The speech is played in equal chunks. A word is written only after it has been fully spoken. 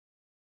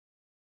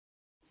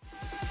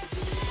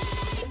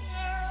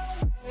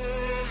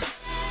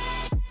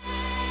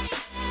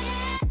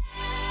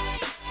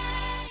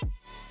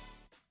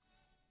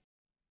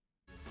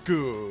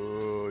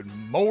Good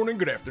morning,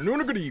 good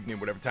afternoon, or good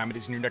evening, whatever time it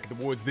is in your neck of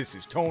the woods. This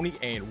is Tony,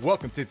 and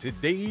welcome to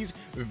today's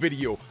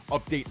video.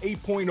 Update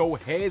 8.0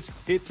 has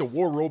hit the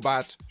War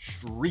Robots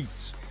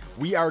streets.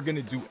 We are going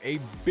to do a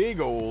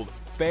big old,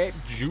 fat,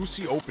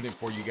 juicy opening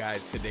for you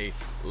guys today.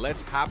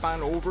 Let's hop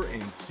on over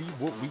and see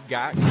what we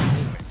got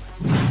going.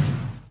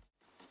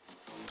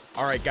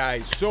 Alright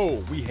guys,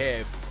 so we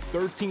have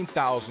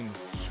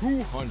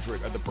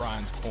 13,200 of the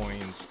bronze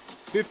coins,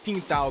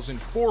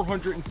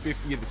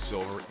 15,450 of the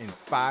silver, and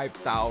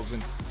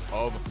 5,000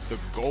 of the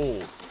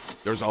gold.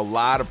 There's a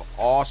lot of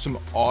awesome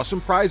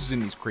prizes in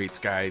these crates,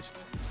 guys.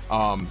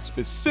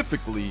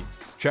 Specifically,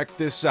 check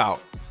this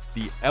out.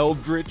 The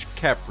Eldritch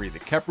Khepri. The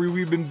Khepri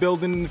we've been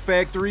building in the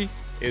factory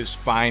is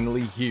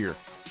finally here.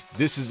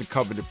 This is a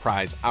coveted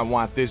prize. I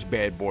want this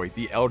bad boy.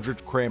 The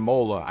Eldritch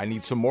Cramola. I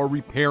need some more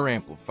repair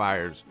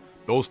amplifiers.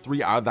 Those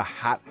three are the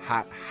hot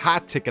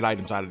ticket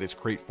items out of this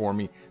crate for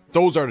me.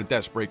 Those are the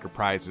Death Breaker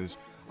prizes.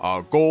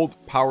 Gold,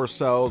 power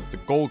cells, the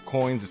gold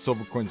coins, the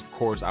silver coins, of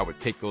course, I would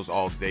take those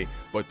all day.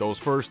 But those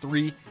first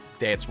three,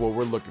 that's what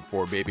we're looking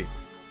for, baby.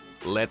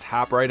 Let's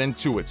hop right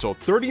into it. So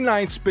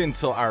 39 spins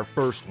till our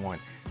first one.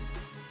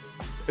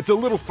 It's a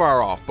little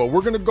far off, but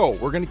we're going to go.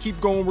 We're going to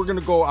keep going. We're going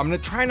to go. I'm going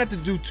to try not to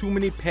do too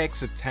many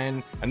packs of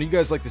 10. I know you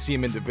guys like to see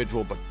them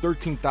individual, but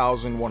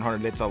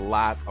 13,100, that's a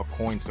lot of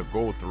coins to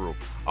go through.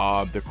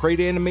 The crate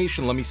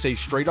animation, let me say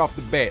straight off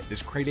the bat,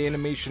 this crate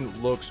animation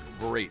looks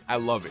great. I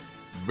love it.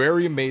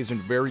 Very amazing,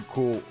 very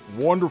cool,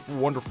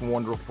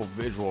 wonderful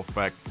visual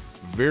effect.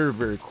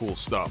 Very cool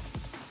stuff.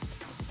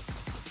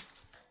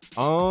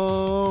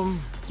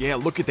 Yeah,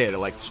 look at that. It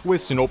like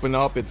twists and open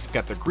up. It's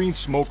got the green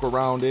smoke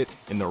around it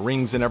and the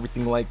rings and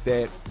everything like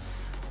that.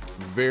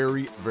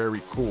 Very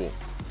cool.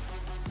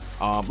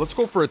 Let's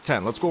go for a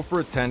 10. Let's go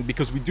for a 10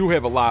 because we do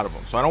have a lot of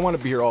them. So I don't want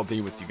to be here all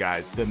day with you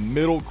guys. The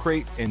middle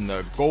crate and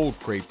the gold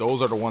crate,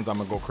 those are the ones I'm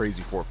gonna go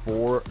crazy for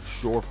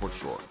sure.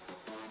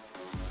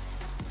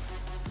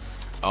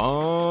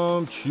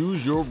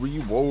 Choose your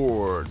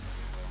reward.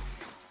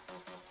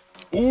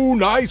 Ooh,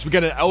 nice. We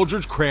got an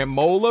Eldritch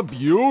Cramola.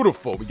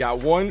 Beautiful. We got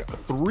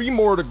three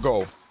more to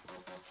go.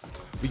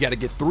 We got to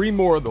get three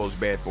more of those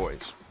bad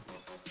boys.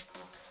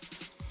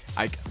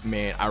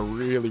 Man, I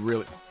really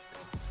want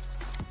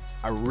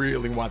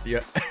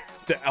the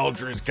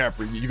Eldritch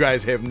Khepri. You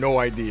guys have no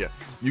idea.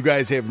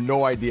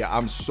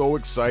 I'm so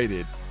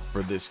excited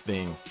for this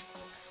thing.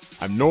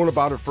 I've known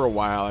about it for a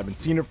while. I've been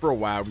seeing it for a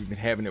while. We've been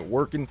having it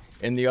working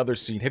in the other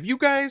scene. Have you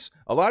guys?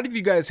 A lot of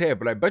you guys have,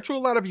 but I bet you a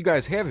lot of you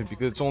guys haven't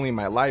because it's only in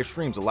my live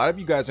streams. A lot of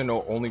you guys I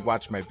know only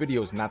watch my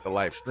videos, not the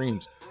live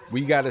streams.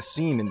 We got a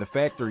scene in the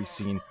factory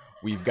scene.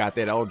 We've got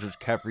that Eldritch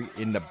Khepri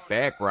in the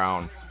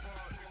background.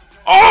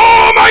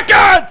 Oh my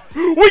God!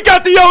 We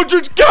got the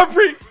Eldritch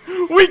Khepri!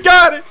 We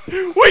got it!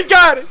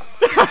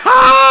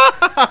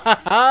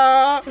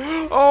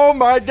 Oh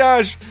my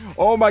gosh!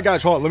 Hold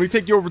on, let me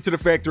take you over to the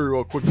factory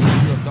real quick to see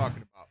what I'm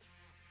talking about.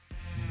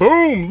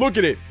 Boom! Look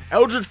at it.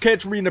 Eldritch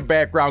Khepri in the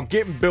background,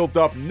 getting built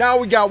up. Now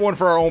we got one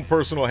for our own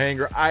personal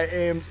hangar. I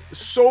am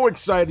so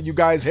excited. You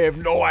guys have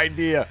no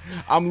idea.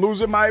 I'm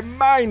losing my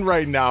mind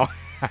right now.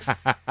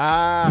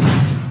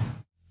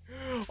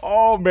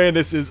 Oh man,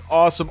 this is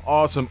awesome.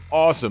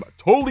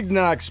 Totally did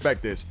not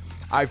expect this.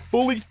 I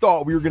fully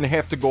thought we were going to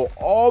have to go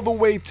all the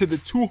way to the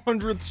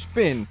 200th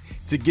spin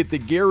to get the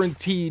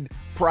guaranteed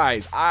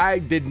prize. I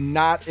did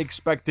not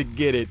expect to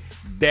get it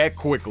that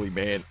quickly,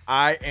 man.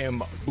 I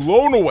am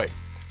blown away.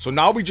 So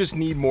now we just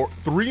need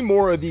three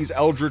more of these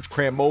Eldritch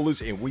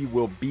Cramolas and we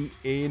will be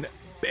in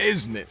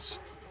business.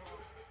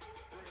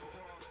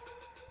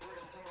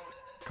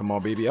 Come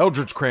on, baby.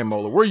 Eldritch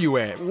Cramola, where you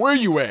at?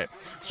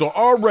 So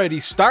already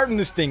starting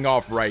this thing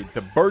off right.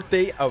 The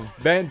birthday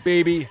event,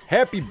 baby.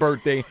 Happy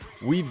birthday.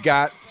 We've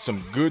got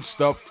some good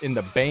stuff in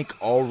the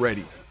bank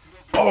already.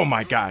 Oh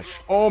my gosh.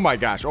 All right,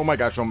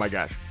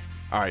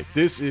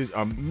 this is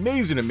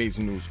amazing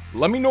news.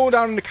 Let me know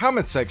down in the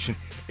comment section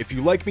if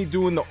you like me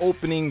doing the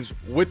openings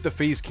with the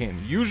face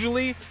cam.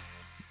 Usually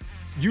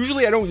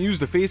I don't use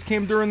the face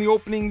cam during the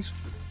openings,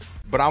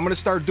 but I'm going to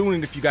start doing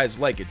it if you guys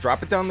like it.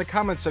 Drop it down in the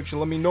comment section.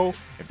 Let me know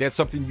if that's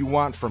something you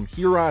want from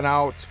here on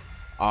out.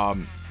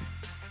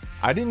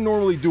 I didn't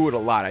normally do it a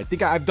lot. I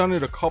think I've done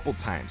it a couple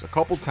times.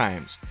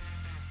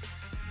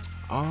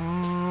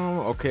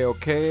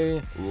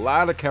 Okay. A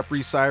lot of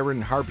Khepri, Siren,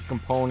 and Harpy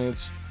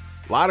components.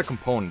 A lot of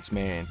components,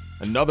 man.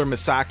 Another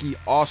Misaki,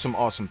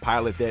 awesome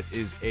pilot. That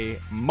is a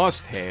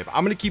must-have.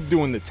 I'm going to keep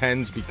doing the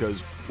 10s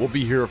because we'll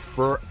be here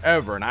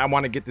forever, and I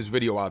want to get this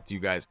video out to you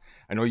guys.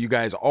 I know you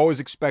guys always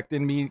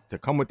expecting me to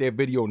come with that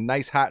video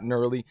nice, hot, and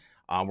early.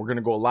 We're going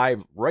to go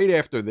live right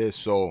after this,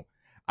 so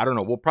I don't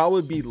know. We'll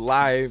probably be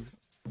live,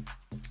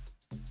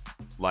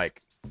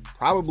 like,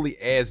 probably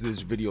as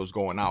this video is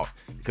going out,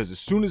 because as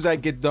soon as I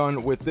get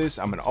done with this,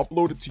 I'm going to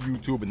upload it to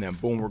YouTube, and then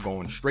boom, we're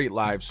going straight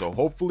live. So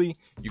hopefully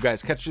you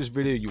guys catch this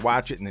video, you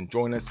watch it, and then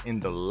join us in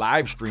the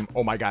live stream.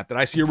 Oh my God, did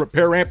I see a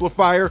repair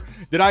amplifier?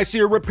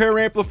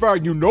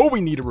 You know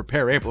we need a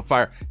repair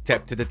amplifier.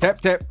 Tap to the tap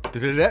to the tap to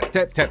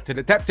the tap to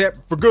the tap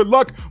for good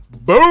luck.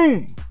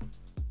 Boom.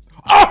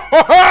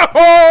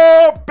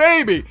 Oh,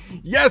 baby.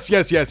 Yes. 2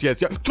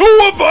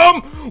 of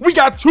them. We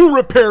got 2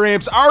 repair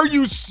amps. Are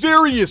you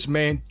serious,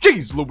 man?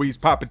 Jeez Louise,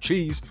 Papa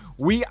Cheese.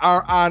 We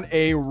are on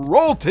a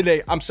roll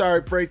today. I'm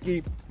sorry,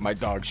 Frankie. My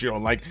dog, she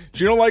don't like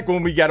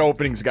when we get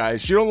openings,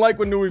 guys. She don't like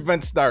when new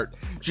events start.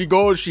 She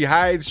goes, she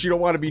hides. She don't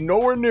want to be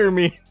nowhere near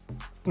me.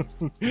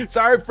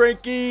 Sorry,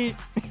 Frankie.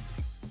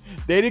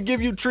 They didn't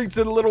give you treats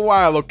in a little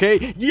while,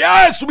 okay?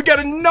 Yes, we got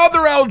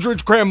another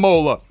Eldritch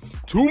Cramola.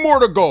 2 more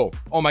to go.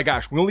 Oh my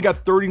gosh, we only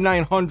got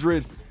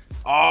 3,900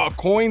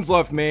 coins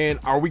left, man.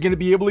 Are we gonna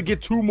be able to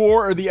get 2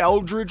 more of the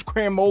Eldritch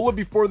Cramola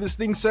before this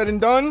thing's said and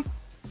done?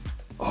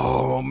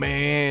 Oh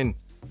man.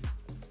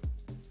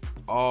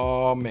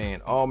 Oh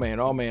man.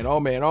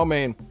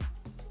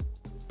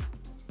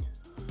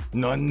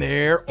 None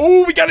there.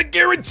 Oh, we got it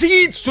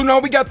guaranteed. So now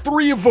we got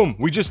 3 of them.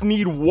 We just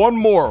need 1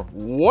 more.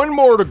 1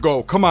 more to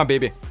go. Come on,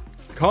 baby.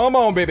 Come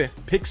on, baby.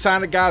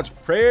 Pixonic Gods.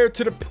 Prayer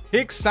to the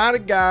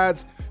Pixonic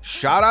Gods.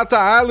 Shout out to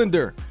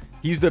Islander.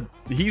 He's the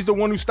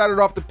one who started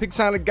off the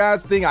Pixonic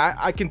Gods thing.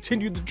 I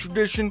continued the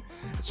tradition.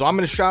 So I'm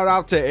gonna shout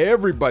out to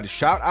everybody.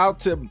 Shout out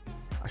to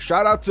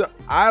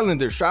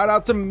Islander. Shout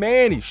out to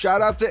Manny.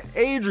 Shout out to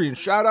Adrian.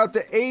 Shout out to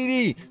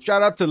AD.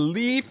 Shout out to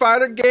Lee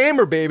Fighter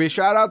Gamer, baby.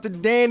 Shout out to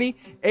Danny,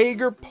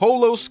 Ager,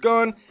 Polo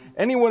Scun,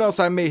 anyone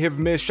else I may have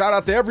missed. Shout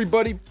out to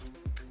everybody.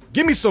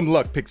 Give me some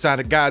luck,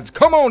 Pixonic Gods.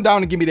 Come on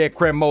down and give me that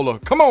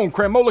Cramola. Come on,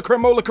 Cramola.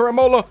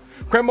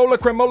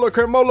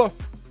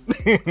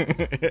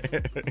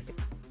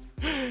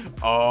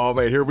 Oh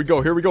man, here we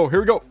go.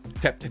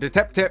 Tap tap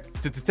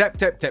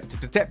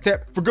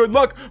for good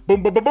luck.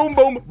 Boom.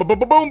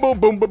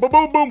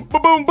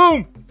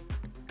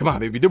 Come on,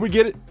 baby. Did we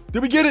get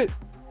it?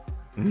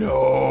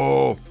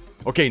 No.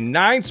 Okay,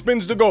 9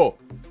 spins to go.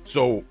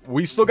 So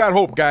we still got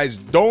hope, guys.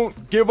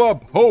 Don't give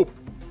up hope.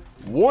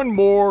 1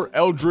 more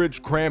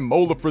Eldritch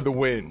Cramola for the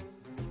win.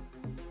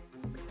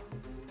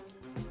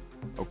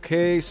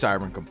 Okay,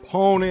 Siren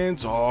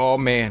Components. Oh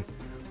man,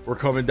 we're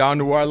coming down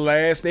to our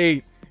last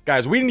 8.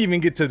 Guys, we didn't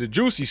even get to the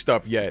juicy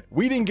stuff yet.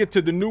 We didn't get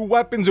to the new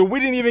weapons, and we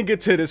didn't even get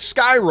to the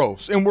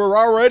Skyros, and we're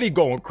already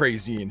going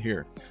crazy in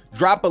here.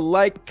 Drop a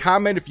like,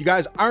 comment. If you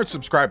guys aren't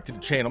subscribed to the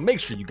channel,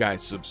 make sure you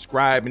guys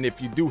subscribe, and if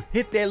you do,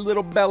 hit that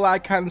little bell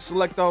icon and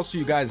select all so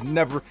you guys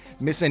never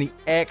miss any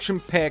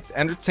action-packed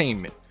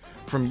entertainment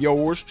from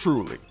yours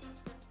truly.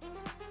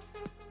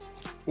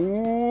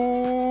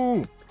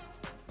 Ooh.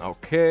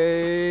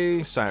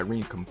 Okay,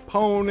 Siren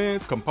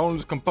Components.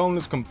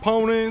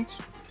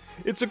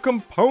 It's a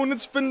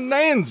components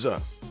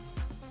bonanza.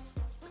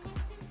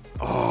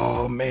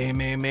 Oh, man.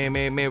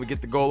 We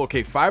get the goal.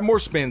 Okay, 5 more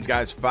spins,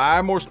 guys.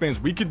 5 more spins.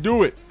 We could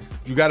do it.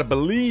 You got to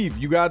believe.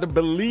 You got to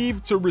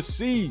believe to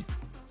receive.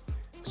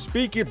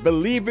 Speak it,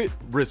 believe it,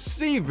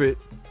 receive it.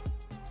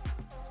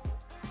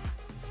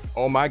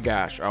 Oh, my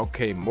gosh.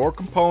 Okay, more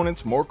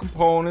components.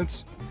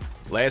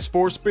 Last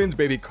 4 spins,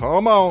 baby.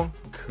 Come on.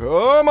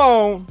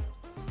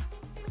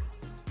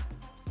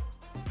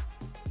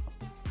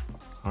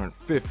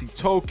 150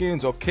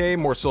 tokens. Okay,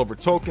 more silver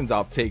tokens.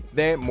 I'll take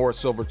that. More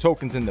silver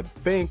tokens in the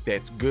bank.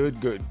 That's good.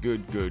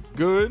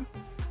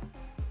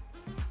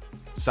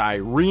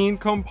 Siren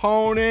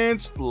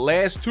Components.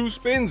 Last 2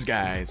 spins,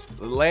 guys.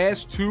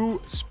 Last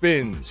 2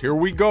 spins. Here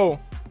we go.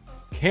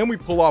 Can we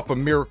pull off a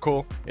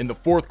miracle in the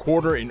 4th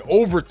quarter in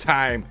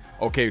overtime?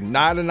 Okay,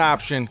 not an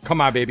option.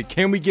 Come on, baby.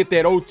 Can we get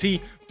that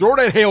OT? Throw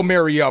that Hail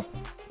Mary up.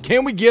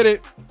 Can we get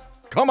it?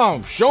 Come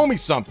on, show me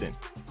something.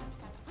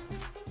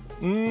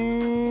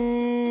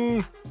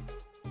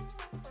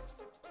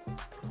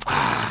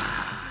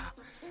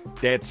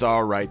 That's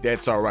all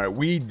right.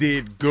 We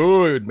did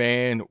good,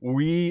 man.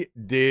 We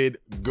did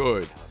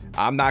good.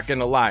 I'm not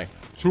gonna lie.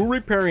 2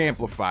 repair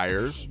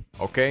amplifiers,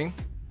 okay?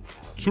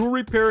 2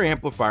 repair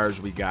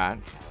amplifiers we got.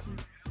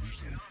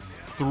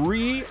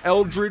 3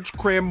 Eldritch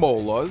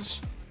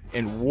Cramolas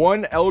and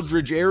 1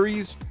 Eldritch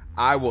Aries.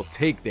 I will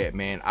take that,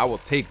 man. I will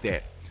take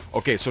that.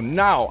 Okay, so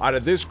now out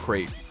of this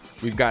crate,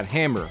 we've got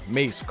Hammer,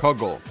 Mace,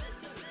 Kuggle,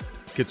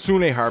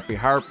 Kitsune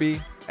Harpy,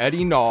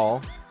 Eddie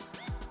Null,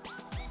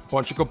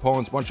 bunch of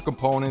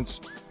components,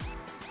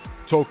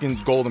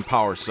 tokens, gold, and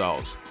power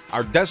cells.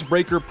 Our desk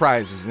breaker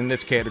prizes in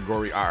this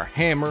category are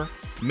Hammer,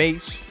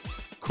 Mace,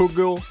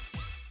 Kugel,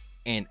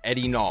 and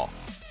Eddie Null.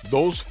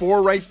 Those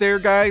 4 right there,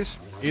 guys,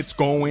 it's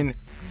going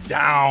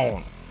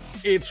down.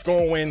 It's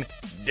going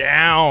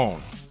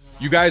down.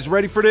 You guys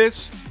ready for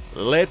this?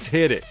 Let's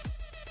hit it.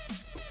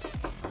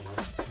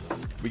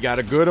 We got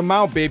a good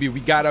amount, baby. We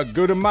got a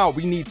good amount.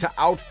 We need to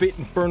outfit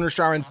and furnish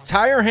our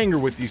entire hangar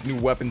with these new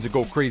weapons and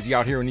go crazy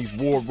out here in these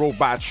war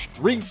robot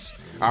streets.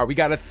 All right, we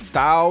got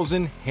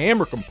 1,000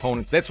 Hammer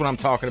components. That's what I'm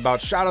talking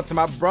about. Shout out to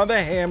my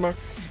brother Hammer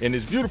and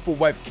his beautiful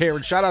wife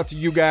Karen. Shout out to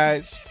you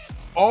guys.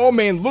 Oh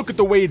man, look at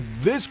the way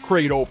this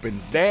crate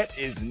opens. That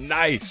is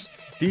nice.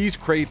 These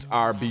crates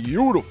are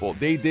beautiful.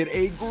 They did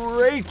a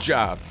great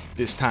job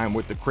this time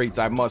with the crates,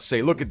 I must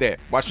say. Look at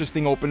that. Watch this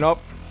thing open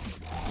up.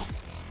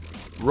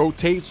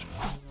 Rotates,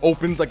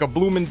 opens like a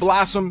blooming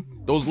blossom.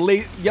 Those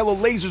yellow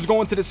lasers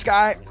going to the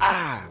sky.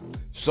 Ah,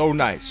 so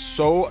nice.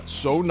 So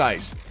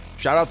nice.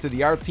 Shout out to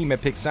the art team at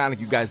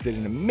Pixonic. You guys did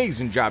an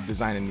amazing job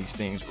designing these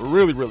things.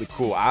 Really, really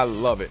cool. I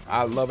love it.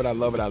 I love it. I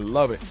love it. I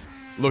love it.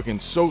 Looking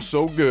so,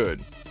 so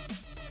good.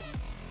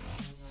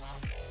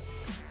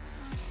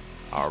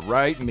 All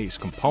right, mace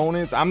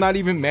components. I'm not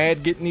even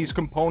mad getting these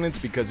components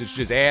because it's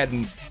just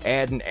adding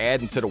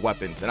to the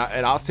weapons.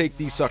 And I'll take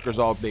these suckers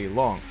all day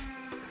long.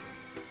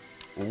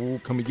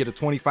 Ooh, can we get a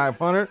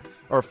 2,500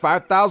 or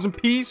 5,000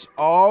 piece?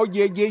 Oh,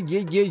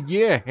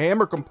 yeah.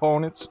 Hammer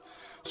components.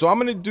 So I'm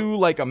going to do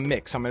like a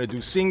mix. I'm going to do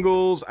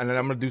singles and then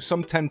I'm going to do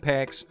some 10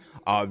 packs.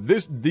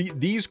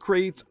 These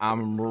crates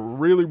I'm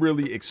really,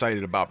 really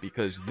excited about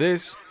because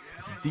these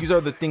are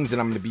the things that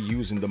I'm going to be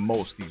using the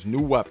most, these new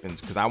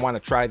weapons, because I want to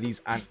try these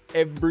on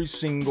every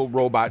single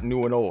robot,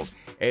 new and old.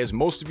 As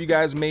most of you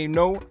guys may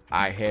know,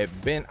 I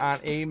have been on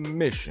a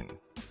mission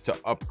to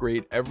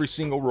upgrade every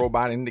single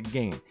robot in the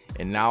game,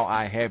 and now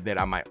I have that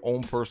on my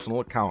own personal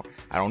account.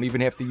 I don't even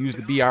have to use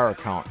the BR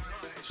account.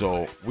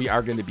 So we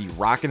are going to be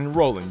rocking and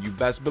rolling, you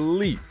best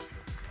believe.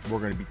 We're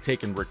going to be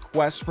taking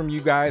requests from you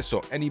guys,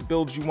 so any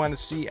builds you want to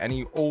see,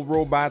 any old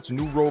robots,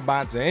 new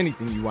robots, or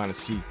anything you want to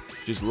see,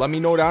 just let me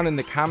know down in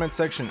the comment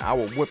section. I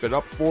will whip it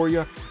up for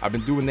you. I've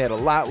been doing that a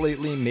lot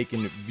lately,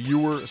 making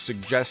viewer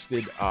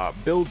suggested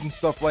builds and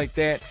stuff like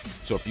that.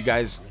 So if you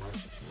guys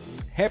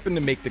happen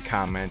to make the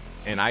comment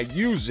and I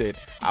use it,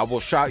 I will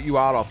shout you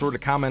out. I'll throw the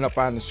comment up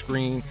on the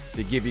screen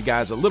to give you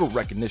guys a little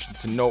recognition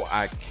to know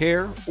I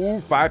care. Ooh,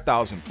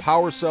 5,000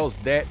 power cells.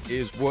 That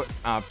is what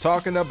I'm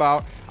talking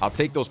about. I'll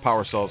take those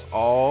power cells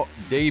all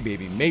day,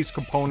 baby. Mace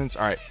components.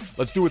 All right,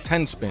 let's do a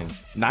 10 spin.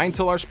 9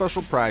 till our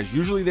special prize.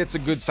 Usually that's a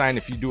good sign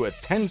if you do a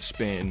 10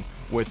 spin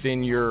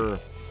within your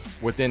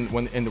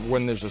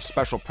when there's a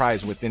special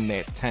prize within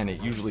that 10.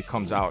 It usually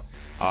comes out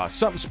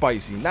something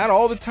spicy. Not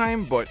all the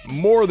time, but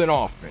more than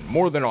often.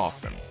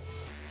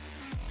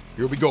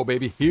 Here we go,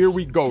 baby. Here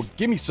we go.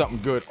 Give me something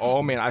good.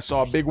 Oh, man, I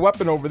saw a big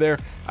weapon over there.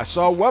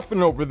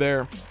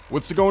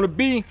 What's it going to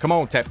be? Come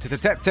on, tap.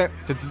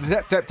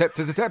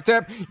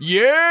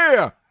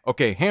 Yeah!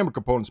 Okay, hammer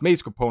components,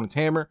 mace components,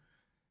 hammer,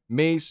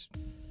 mace.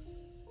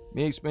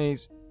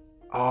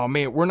 Oh,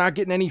 man, we're not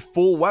getting any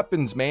full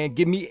weapons, man.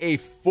 Give me a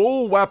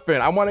full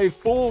weapon. I want a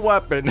full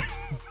weapon.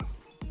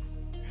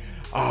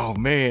 Oh,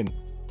 man.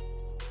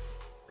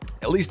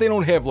 At least they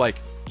don't have, like,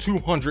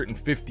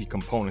 250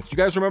 components. You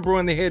guys remember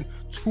when they had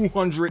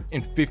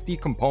 250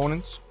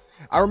 components?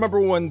 I remember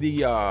when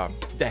the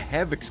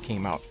Havocs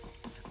came out.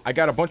 I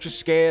got a bunch of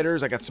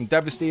scatters. I got some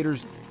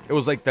devastators. It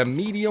was like the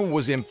medium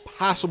was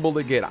impossible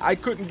to get. I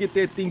couldn't get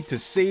that thing to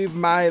save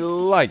my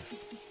life.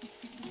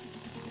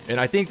 And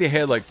I think they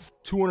had like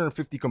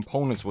 250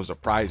 components was a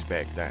prize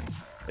back then.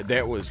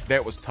 That was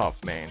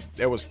tough, man.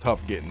 That was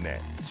tough getting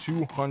that.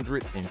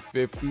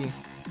 250.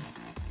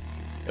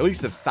 At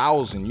least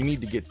 1,000. You need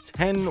to get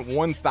 10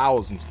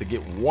 1,000s to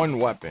get one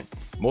weapon.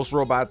 Most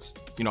robots,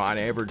 you know, on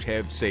average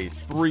have, say,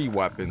 3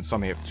 weapons.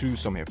 Some have 2,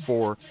 some have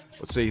 4.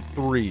 Let's say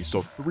 3.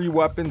 So 3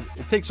 weapons.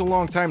 It takes a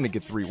long time to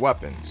get 3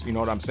 weapons. You know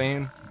what I'm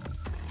saying?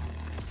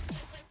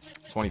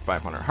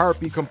 2,500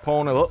 harpy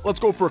component.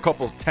 Let's go for a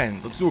couple of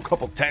 10s. Let's do a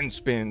couple 10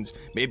 spins.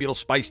 Maybe it'll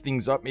spice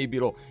things up. Maybe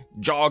it'll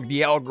jog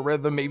the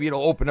algorithm. Maybe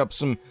it'll open up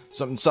something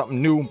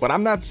new. But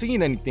I'm not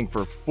seeing anything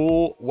for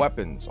full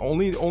weapons.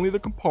 Only the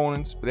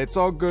components. But it's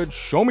all good.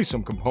 Show me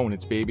some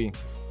components, baby.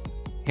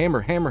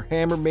 Hammer,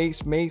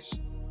 mace.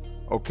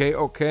 Okay.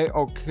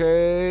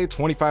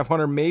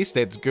 2,500 mace.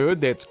 That's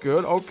good.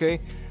 Okay.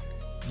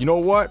 You know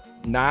what?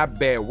 Not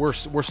bad. We're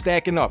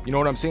stacking up. You know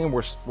what I'm saying?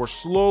 We're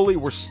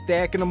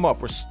stacking them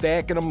up.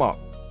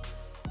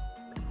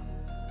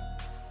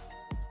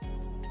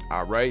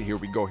 All right, here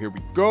we go.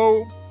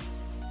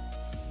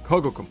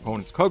 Kugel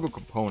components,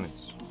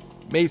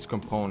 mace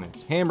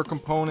components, hammer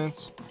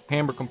components.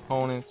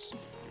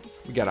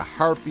 We got a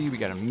harpy, we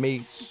got a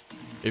mace.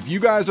 If you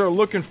guys are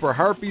looking for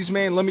harpies,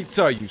 man, let me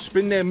tell you,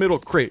 spin that middle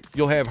crate.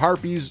 You'll have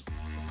harpies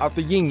out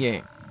the yin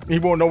yang. You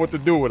won't know what to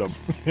do with them.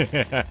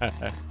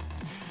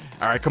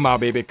 All right, come on,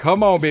 baby.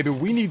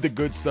 We need the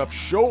good stuff.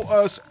 Show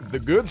us the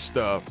good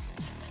stuff.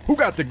 Who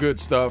got the good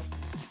stuff?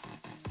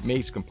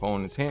 Mace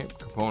components, hammer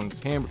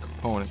components,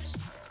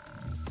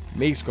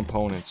 mace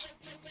components.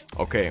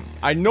 Okay,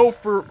 I know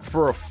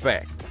for a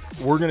fact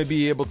we're going to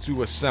be able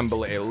to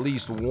assemble at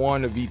least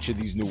one of each of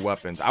these new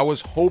weapons. I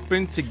was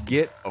hoping to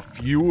get a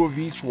few of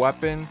each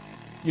weapon,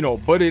 you know,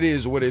 but it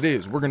is what it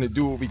is. We're going to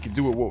do what we can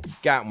do with what we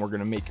got, and we're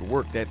going to make it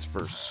work. That's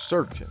for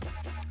certain.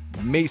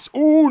 Mace.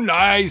 Ooh,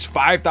 nice.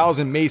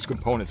 5,000 mace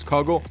components.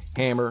 Kugel,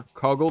 hammer,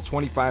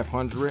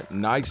 2,500.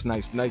 Nice.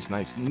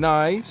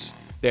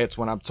 That's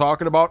what I'm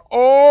talking about.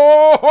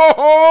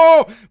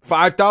 Oh,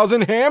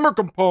 5,000 hammer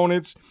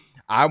components.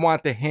 I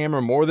want the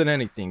hammer more than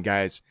anything,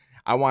 guys.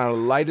 I want to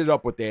light it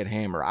up with that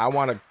hammer. I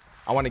want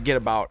to get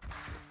about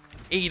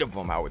 8 of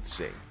them, I would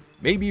say.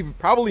 Maybe even,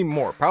 probably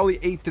more. Probably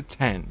 8 to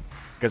 10.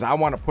 Because I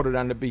want to put it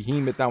on the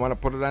Behemoth. I want to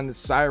put it on the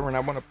Siren. I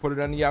want to put it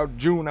on the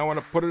Outjune. I want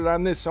to put it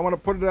on this. I want to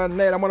put it on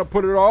that. I want to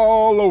put it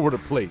all over the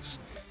place.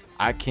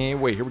 I can't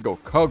wait. Here we go.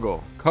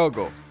 Kugel,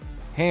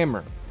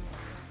 hammer,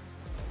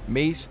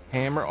 mace,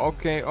 hammer.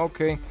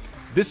 Okay.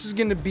 This is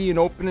going to be an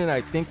opening,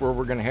 I think, where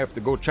we're going to have to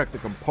go check the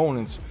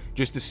components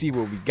just to see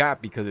what we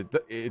got, because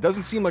it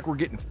doesn't seem like we're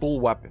getting full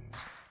weapons.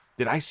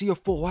 Did I see a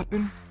full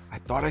weapon? I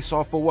thought I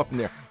saw a full weapon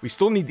there. We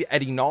still need the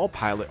Eddie Null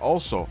pilot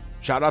also.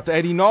 Shout out to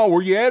Eddie Null.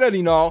 Where you at,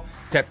 Eddie Null?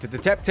 Tap, tap,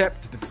 tap, tap,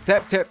 tap,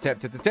 tap, tap, tap,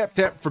 tap, tap,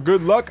 tap, for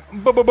good luck.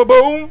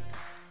 Boom.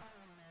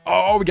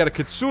 Oh, we got a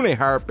Kitsune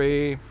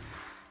Harpy.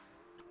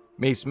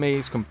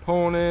 Mace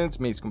components,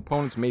 mace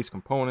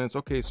components.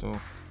 Okay, so,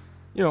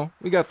 you know,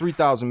 we got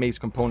 3,000 mace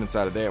components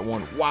out of that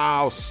one.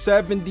 Wow,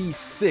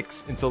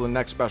 76 until the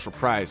next special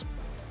prize.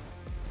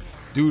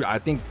 Dude, I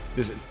think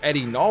this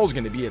Eddie Null is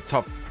going to be a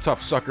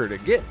tough sucker to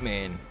get,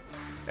 man.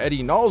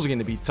 Eddie Null is going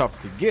to be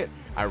tough to get.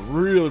 I'm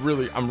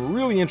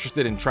really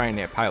interested in trying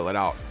that pilot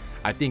out.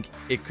 I think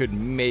it could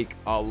make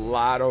a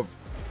lot of,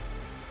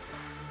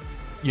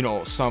 you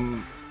know,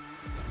 some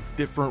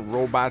different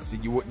robots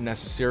that you wouldn't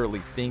necessarily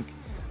think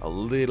a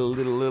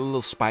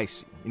little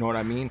spicy. You know what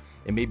I mean?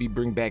 And maybe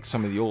bring back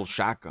some of the old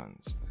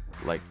shotguns,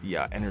 like the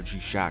energy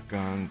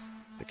shotguns,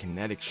 the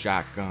kinetic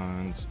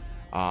shotguns.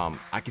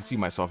 I can see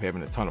myself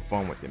having a ton of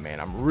fun with it, man.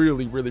 I'm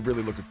really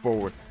looking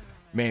forward.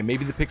 Man,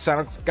 maybe the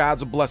Pixonics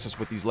gods will bless us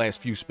with these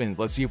last few spins.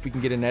 Let's see if we can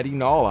get an Eddie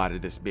Null out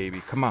of this, baby.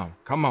 Come on,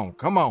 come on,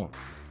 come on.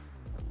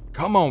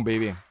 Come on,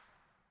 baby.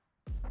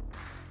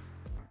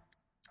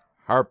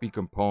 Harpy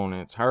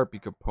components,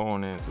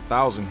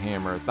 1,000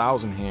 hammer,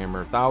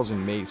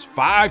 1,000 mace,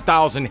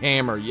 5,000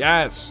 hammer,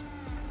 yes.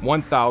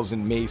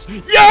 1,000 mace,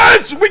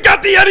 yes! We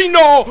got the Eddie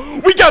Null!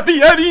 We got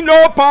the Eddie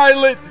Null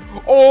pilot!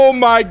 Oh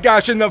my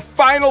gosh, in the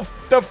final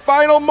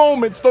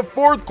moments, the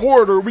fourth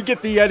quarter, we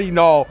get the Eddie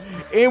Null,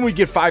 and we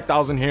get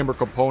 5,000 hammer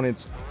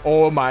components.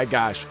 Oh my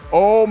gosh,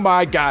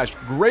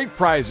 great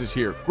prizes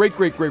here. Great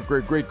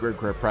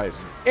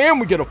prizes. And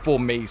we get a full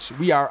mace.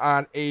 We are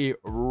on a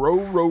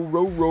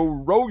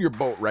row your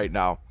boat right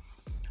now.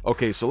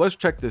 Okay, so let's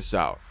check this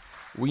out.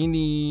 We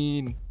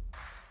need,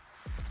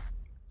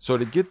 so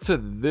to get to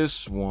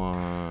this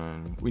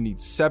one, we need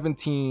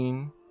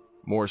 17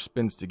 more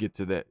spins to get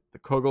to the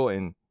Kugel,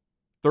 and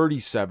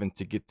 37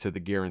 to get to the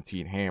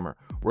guaranteed hammer.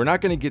 We're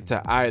not going to get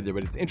to either,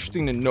 but it's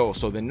interesting to know.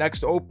 So the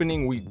next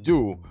opening we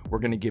do, we're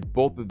going to get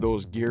both of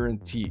those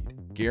guaranteed.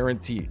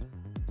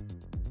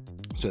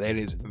 So that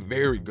is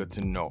very good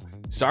to know.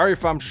 Sorry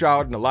if I'm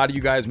shouting. A lot of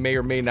you guys may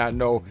or may not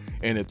know,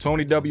 in the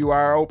Tony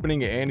WR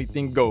opening,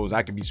 anything goes.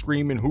 I could be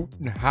screaming,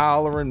 hooting,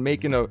 hollering,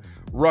 making a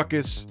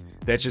ruckus.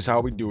 That's just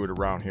how we do it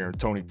around here in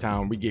Tony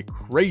Town. We get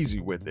crazy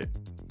with it.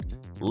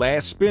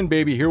 Last spin,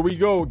 baby. Here we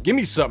go. Give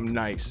me something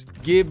nice.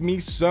 Give me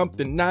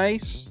something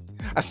nice.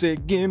 I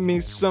said, give me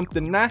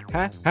something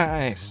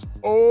nice.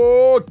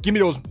 Oh, give me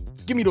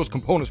those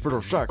components for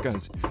those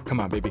shotguns. Come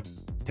on, baby.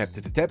 Tap,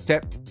 tap, tap,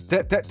 tap,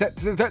 tap, tap, tap,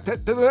 tap,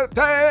 tap, tap,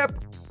 tap.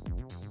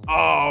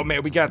 Oh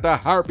man, we got the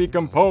Harpy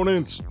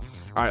components.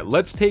 All right,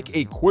 let's take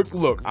a quick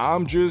look.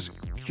 I'm just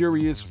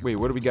curious. Wait,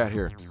 what do we got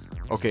here?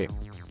 Okay,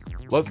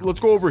 let's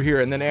go over here,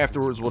 and then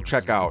afterwards we'll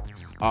check out.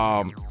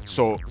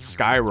 So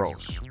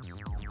Skyros.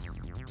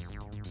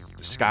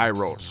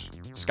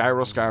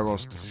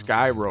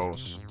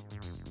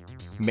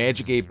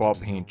 Magic 8-Ball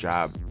paint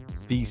job,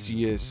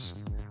 Theseus,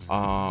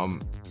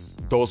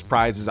 those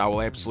prizes I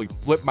will absolutely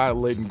flip my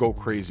lid and go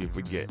crazy if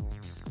we get.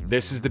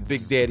 This is the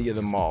big daddy of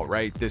them all,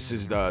 right? This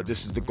is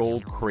the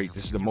gold crate.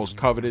 This is the most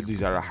coveted.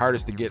 These are the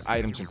hardest to get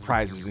items and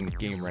prizes in the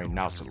game right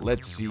now. So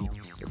let's see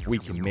if we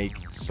can make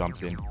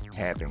something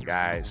happen,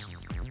 guys.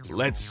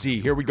 Let's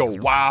see. Here we go.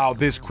 Wow,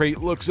 this crate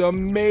looks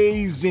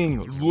amazing.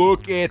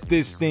 Look at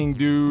this thing,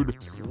 dude.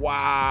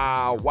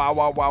 Wow.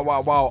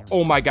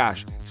 Oh my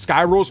gosh.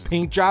 Skyros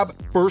paint job.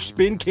 First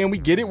spin. Can we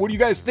get it? What do you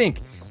guys think?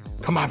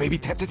 Come on, baby.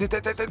 Tap, tap, tap,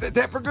 tap, tap,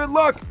 tap for good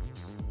luck.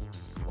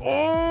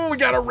 Oh, we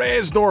got a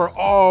Razdor.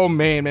 Oh,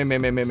 man.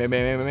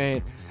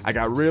 I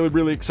got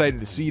really excited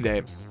to see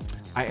that.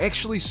 I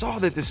actually saw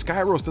that the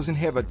Skyros doesn't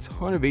have a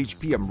ton of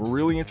HP. I'm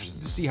really interested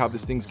to see how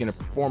this thing's going to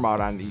perform out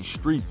on these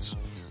streets.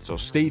 So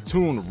stay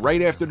tuned.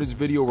 Right after this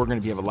video, we're going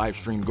to have a live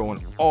stream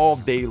going all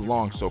day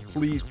long. So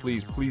please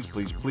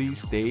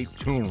stay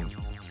tuned.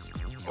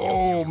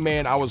 Oh,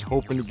 man, I was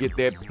hoping to get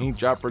that paint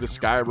job for the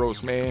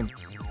Skyros, man.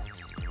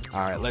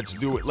 All right, let's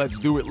do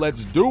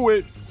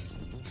it.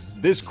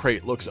 This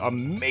crate looks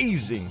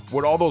amazing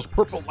with all those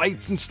purple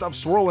lights and stuff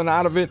swirling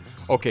out of it.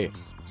 Okay,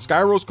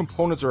 Skyros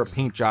components or a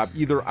paint job,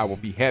 either I will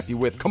be happy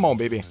with. Come on,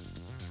 baby.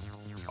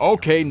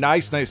 Okay,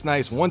 nice.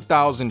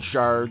 1,000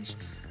 shards.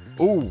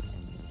 Ooh.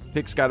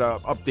 Pix got to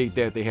update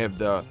that. They have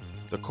the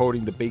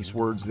coding, the base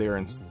words there,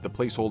 and the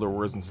placeholder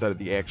words instead of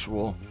the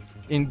actual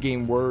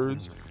in-game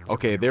words.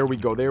 Okay, there we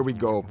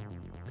go.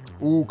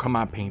 Ooh, come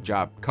on, paint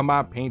job.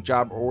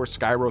 Or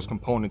Skyros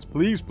components.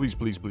 Please.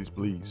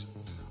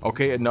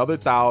 Okay, another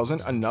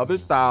 1,000.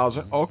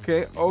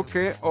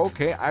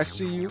 Okay. I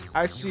see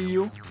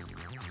you.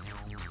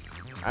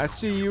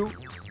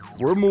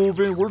 We're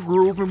moving. We're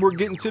grooving. We're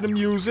getting to the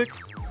music.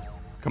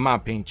 Come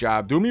on, paint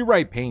job. Do me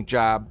right, paint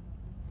job.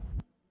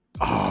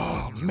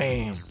 Oh,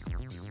 man,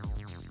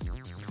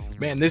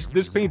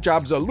 this paint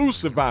job's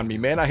elusive on me,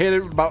 man. I hit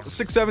it about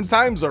 6-7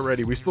 times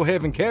already. We still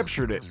haven't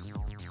captured it.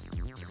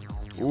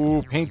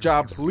 Ooh, paint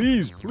job,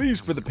 please, please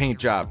for the paint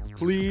job.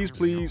 Please,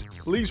 please,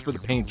 please for the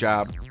paint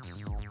job.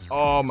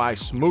 Oh, my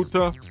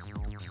smoother.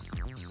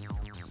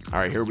 All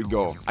right, here we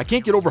go. I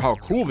can't get over how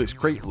cool this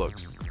crate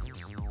looks.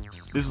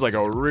 This is like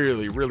a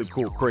really, really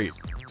cool crate.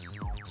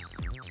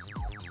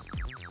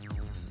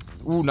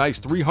 Ooh, nice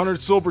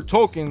 300 silver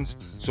tokens.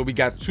 So we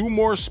got 2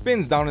 more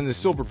spins down in the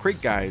silver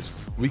crate, guys.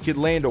 We could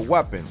land a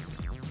weapon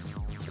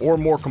or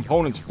more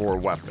components for a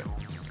weapon.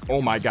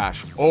 Oh my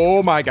gosh.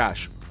 Oh my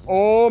gosh.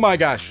 Oh my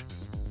gosh.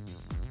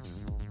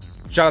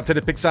 Shout out to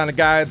the Pixonic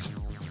guides.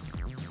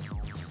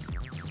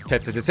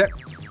 Tap to the tap.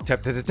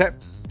 Tap to the tap.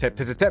 Tap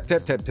to the tap.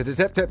 Tap tap to the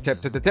tap. Tap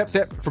tap to the tap.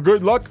 Tap for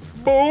good luck.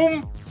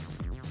 Boom.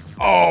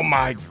 Oh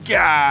my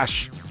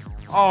gosh.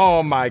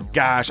 Oh my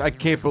gosh. I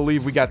can't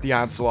believe we got the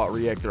Onslaught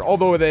reactor.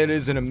 Although that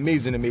is an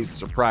amazing, amazing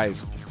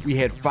surprise. We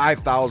had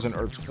 5,000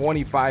 or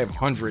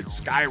 2,500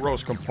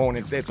 Skyros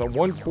components. That's a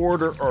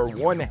 1/4 or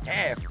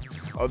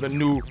 1/2 of the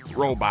new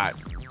robot.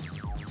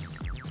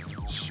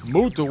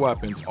 Smoother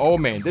weapons. Oh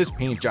man, this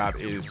paint job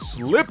is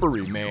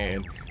slippery,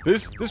 man.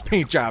 This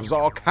paint job is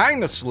all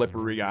kind of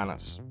slippery on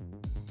us.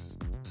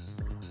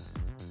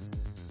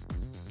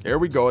 There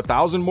we go.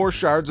 1,000 more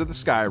shards of the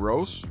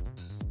Skyros.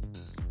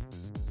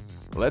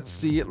 Let's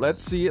see it.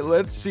 Let's see it.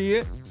 Let's see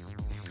it.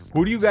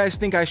 Who do you guys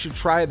think I should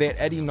try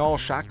that Eddie Null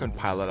shotgun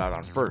pilot out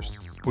on first?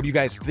 Who do you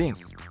guys think?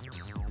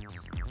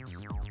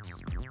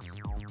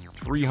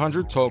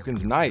 300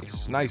 tokens.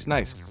 Nice, nice,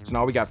 nice. So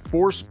now we got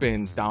 4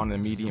 spins down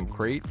in the medium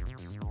crate.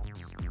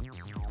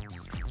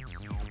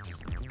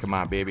 Come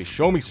on, baby.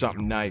 Show me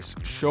something nice.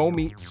 Show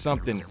me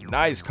something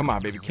nice. Come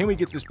on, baby. Can we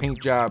get this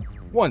paint job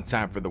one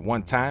time for the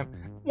one time?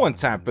 One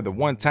time for the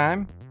one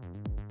time.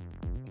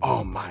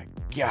 Oh my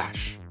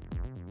gosh.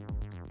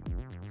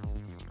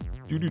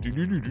 Can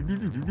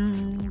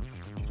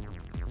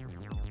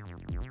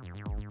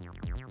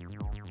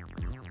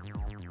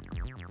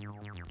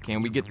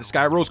we get the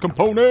Skyros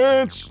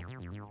components?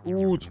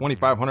 Ooh,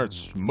 2,500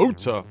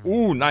 smoother.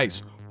 Ooh,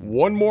 nice.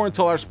 1 more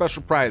until our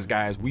special prize,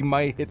 guys. We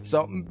might hit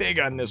something big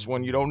on this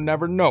one. You don't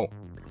never know.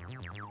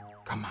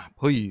 Come on,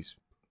 please.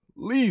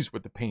 Please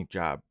with the paint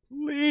job.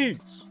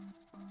 Please.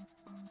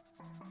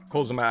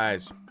 Closing my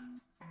eyes.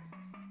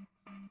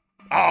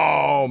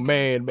 Oh,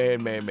 man.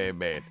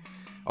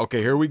 Okay,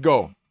 here we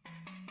go.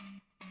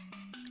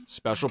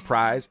 Special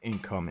prize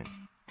incoming.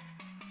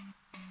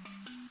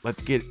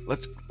 Let's go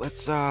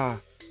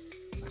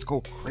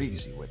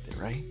crazy with it,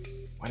 right?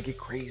 Wanna get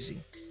crazy?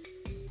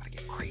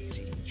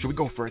 Should we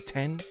go for a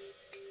 10?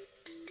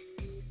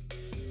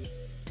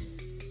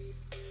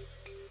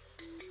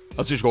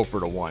 Let's just go for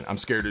the 1. I'm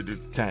scared to do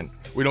the 10.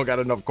 We don't got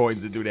enough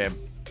coins to do that.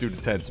 Do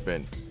the 10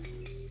 spin.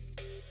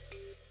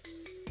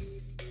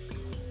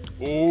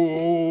 Oh,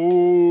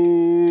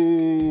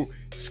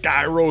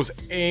 Skyros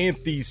and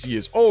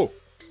Theseus. Oh,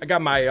 I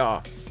got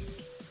my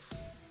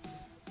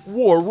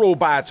War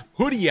Robots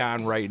hoodie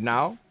on right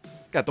now.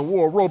 Got the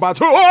War Robots.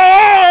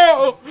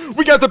 Oh!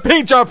 We got the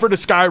paint job for the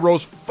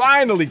Skyros.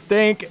 Finally,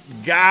 thank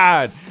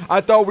God.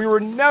 I thought we were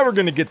never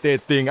going to get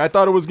that thing. I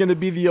thought it was going to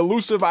be the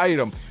elusive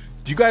item.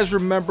 Do you guys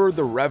remember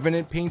the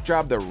Revenant paint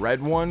job, the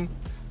red one?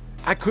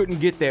 I couldn't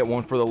get that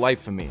one for the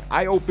life of me.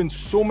 I opened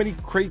so many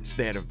crates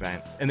that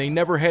event, and they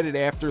never had it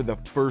after the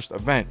first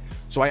event.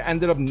 So I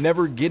ended up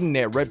never getting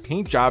that red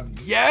paint job.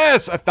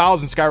 Yes,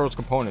 1,000 Skyros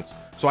components.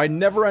 So I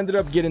never ended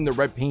up getting the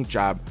red paint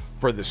job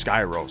for the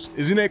Skyros.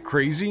 Isn't that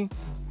crazy?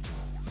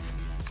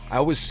 I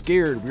was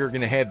scared we were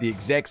going to have the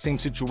exact same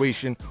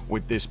situation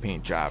with this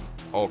paint job.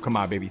 Oh, come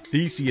on, baby.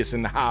 Theseus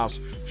in the house.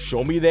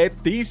 Show me that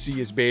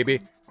Theseus, baby.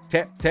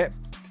 Tap, tap,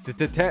 tap,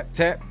 tap,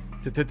 tap.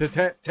 Tap, tap,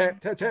 tap,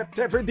 tap, tap,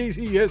 tap for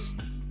Theseus.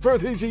 For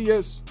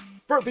Theseus.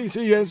 For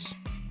Theseus.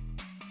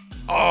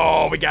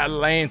 Oh, we got a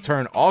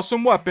lantern.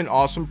 Awesome weapon,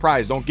 awesome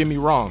prize. Don't get me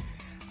wrong.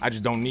 I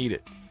just don't need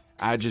it.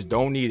 I just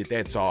don't need it.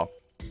 That's all.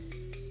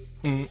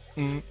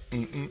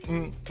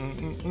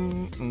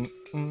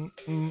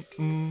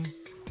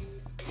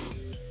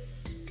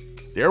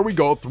 There we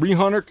go.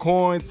 300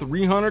 coins.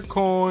 300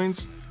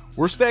 coins.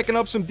 We're stacking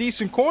up some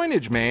decent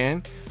coinage,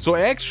 man. So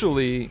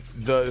actually,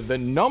 the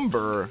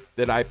number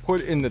that I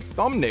put in the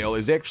thumbnail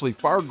is actually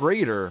far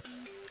greater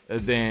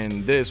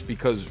than this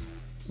because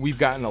we've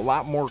gotten a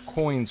lot more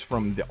coins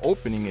from the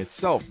opening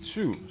itself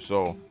too.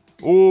 So,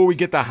 oh, we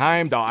get the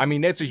Heimdall. I mean,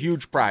 that's a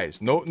huge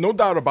prize. No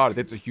doubt about it.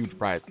 That's a huge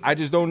prize. I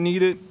just don't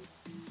need it.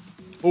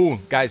 Oh,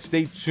 guys,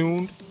 stay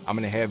tuned. I'm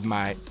gonna have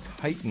my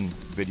Titan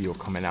video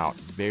coming out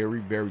very,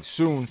 very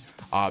soon.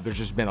 There's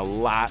just been a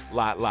lot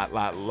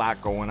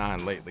going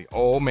on lately.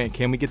 Oh man,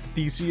 can we get the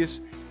Theseus?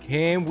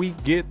 Can we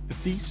get the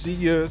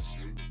Theseus?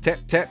 Tap,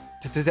 tap,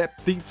 tap, tap,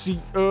 tap,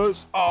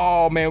 Theseus.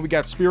 Oh man, we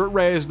got Spirit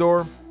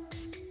Razdor.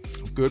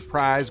 Good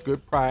prize,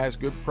 good prize,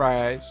 good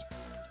prize.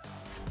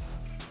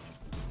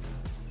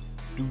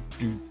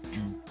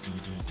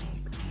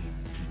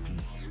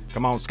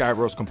 Come on,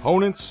 Skyros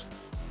components.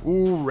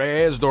 Ooh,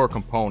 Razdor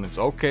components.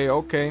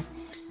 Okay.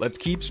 Let's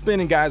keep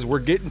spinning, guys. We're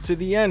getting to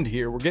the end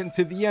here. We're getting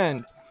to the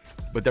end.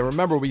 But then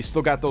remember, we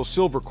still got those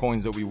silver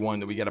coins that we won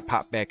that we got to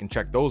pop back and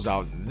check those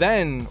out.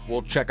 Then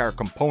we'll check our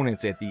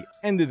components at the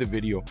end of the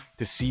video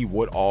to see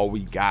what all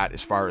we got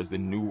as far as the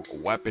new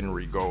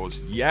weaponry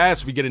goes.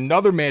 Yes, we get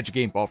another magic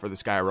 8-ball for the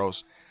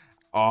Skyros.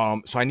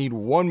 So I need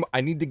one.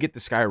 I need to get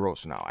the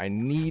Skyros now. I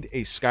need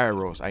a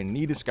Skyros. I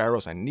need a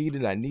Skyros. I need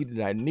it. I need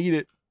it. I need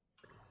it.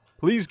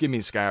 Please give me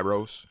a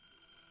Skyros.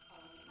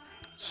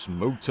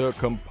 Smoota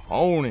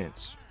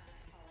components.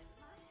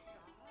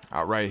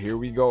 All right, here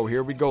we go.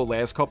 Here we go.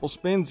 Last couple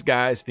spins,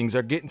 guys. Things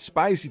are getting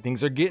spicy.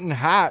 Things are getting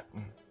hot.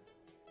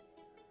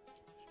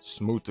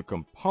 Smoota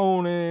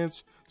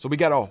components. So we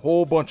got a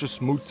whole bunch of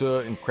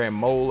Smoota and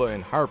Cramola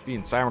and Harpy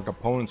and Siren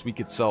components. We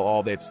could sell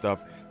all that stuff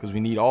because we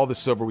need all the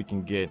silver we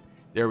can get.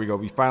 There we go.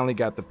 We finally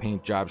got the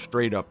paint job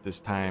straight up this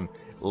time.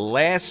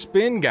 Last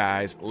spin,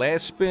 guys.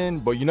 Last spin.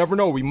 But you never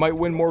know. We might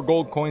win more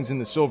gold coins in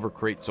the silver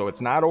crate. So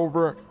it's not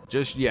over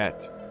just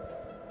yet.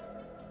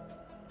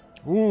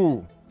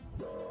 Ooh.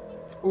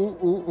 Ooh,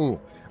 ooh, ooh.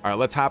 All right,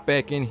 let's hop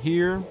back in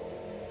here.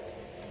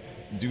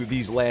 Do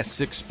these last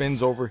 6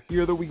 spins over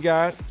here that we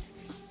got.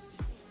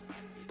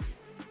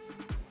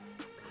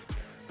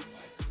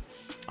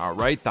 All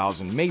right,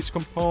 1,000 mace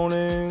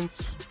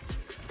components.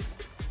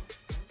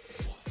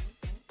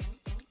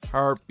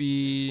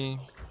 Harpy.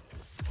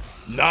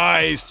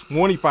 Nice,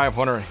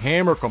 2,500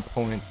 hammer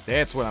components.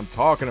 That's what I'm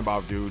talking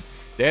about, dude.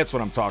 That's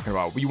what I'm talking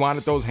about. We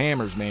wanted those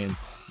hammers, man.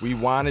 We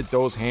wanted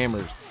those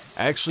hammers.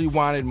 I actually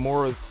wanted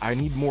more. I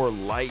need more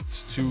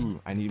lights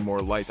too. I need more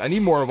lights. I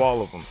need more of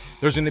all of them.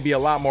 There's going to be a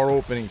lot more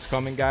openings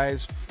coming,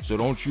 guys, so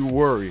don't you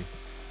worry.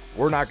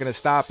 We're not going to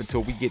stop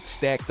until we get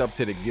stacked up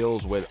to the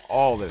gills with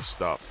all this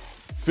stuff.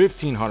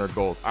 1,500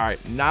 gold. All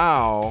right,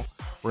 now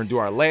we're going to do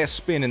our last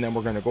spin, and then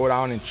we're going to go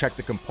down and check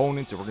the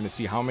components, and we're going to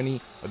see how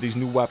many of these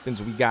new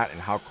weapons we got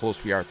and how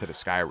close we are to the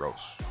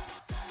Skyros.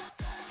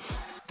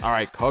 All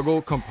right,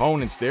 Kuggle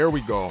components. There we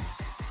go.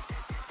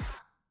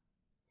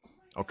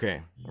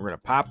 Okay, we're going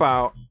to pop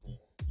out,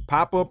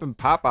 pop up and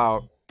pop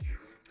out.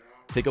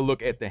 Take a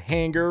look at the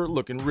hanger,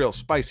 looking real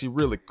spicy,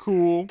 really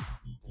cool.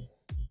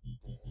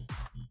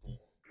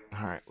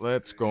 All right,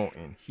 let's go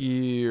in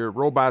here.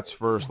 Robots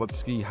first.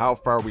 Let's see how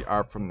far we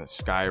are from the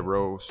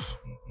Skyros.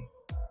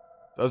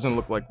 Doesn't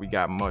look like we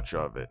got much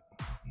of it.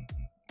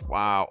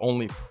 Wow,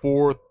 only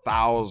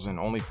 4,000.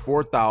 Only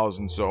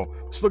 4,000, so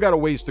still got a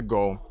ways to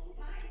go.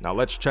 Now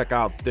let's check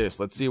out this.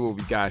 Let's see what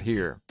we got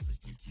here.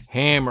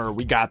 Hammer.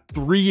 We got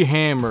 3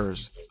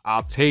 hammers.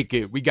 I'll take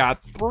it. We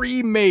got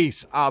 3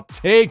 mace. I'll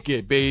take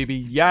it, baby.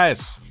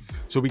 Yes.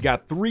 So we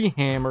got 3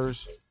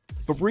 hammers,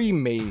 3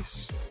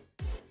 mace.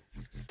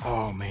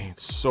 Oh, man.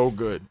 So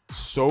good.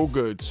 So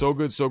good. So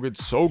good. So good.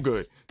 So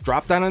good.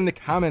 Drop down in the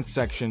comment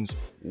sections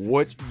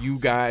what you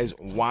guys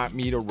want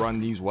me to run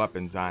these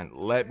weapons on.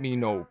 Let me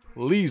know.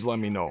 Please let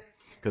me know.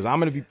 Because I'm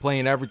going to be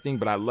playing everything,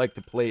 but I like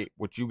to play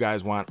what you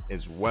guys want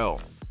as well.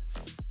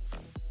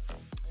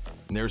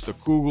 And there's the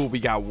Kugel. We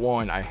got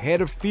 1. I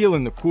had a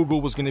feeling the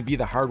Kugel was going to be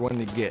the hard one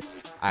to get.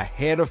 I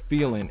had a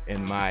feeling,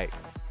 and my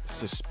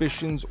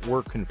suspicions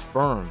were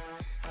confirmed.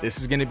 This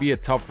is going to be a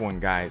tough one,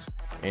 guys.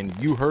 And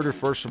you heard it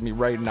first from me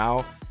right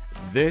now.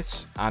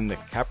 This on the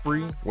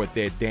Khepri with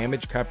that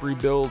damage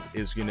Khepri build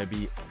is going to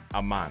be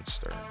a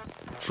monster.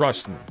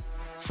 Trust me.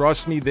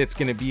 Trust me, that's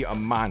going to be a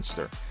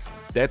monster.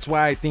 That's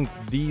why I think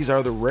these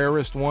are the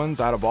rarest ones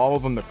out of all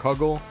of them, the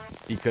Kugel.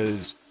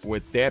 Because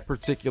with that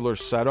particular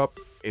setup,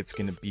 it's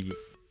going to be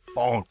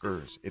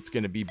bonkers. It's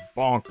going to be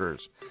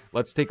bonkers.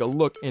 Let's take a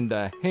look in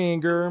the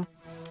hanger.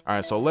 All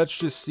right, so let's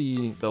just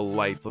see the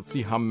lights. Let's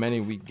see how many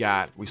we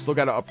got. We still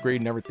got to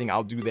upgrade and everything.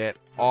 I'll do that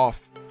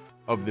off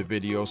of the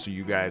video so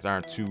you guys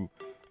aren't too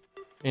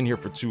in here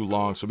for too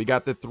long. So we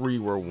got the 3.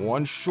 We're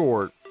 1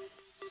 short.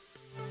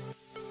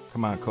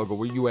 Come on, Kugel,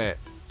 where you at?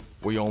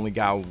 We only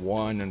got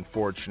 1,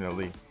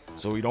 unfortunately.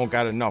 So we don't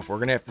got enough. We're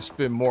going to have to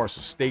spin more.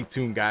 So stay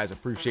tuned, guys.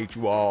 Appreciate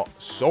you all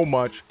so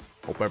much.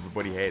 Hope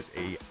everybody has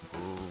a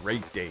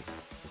great day.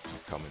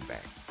 Keep coming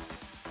back.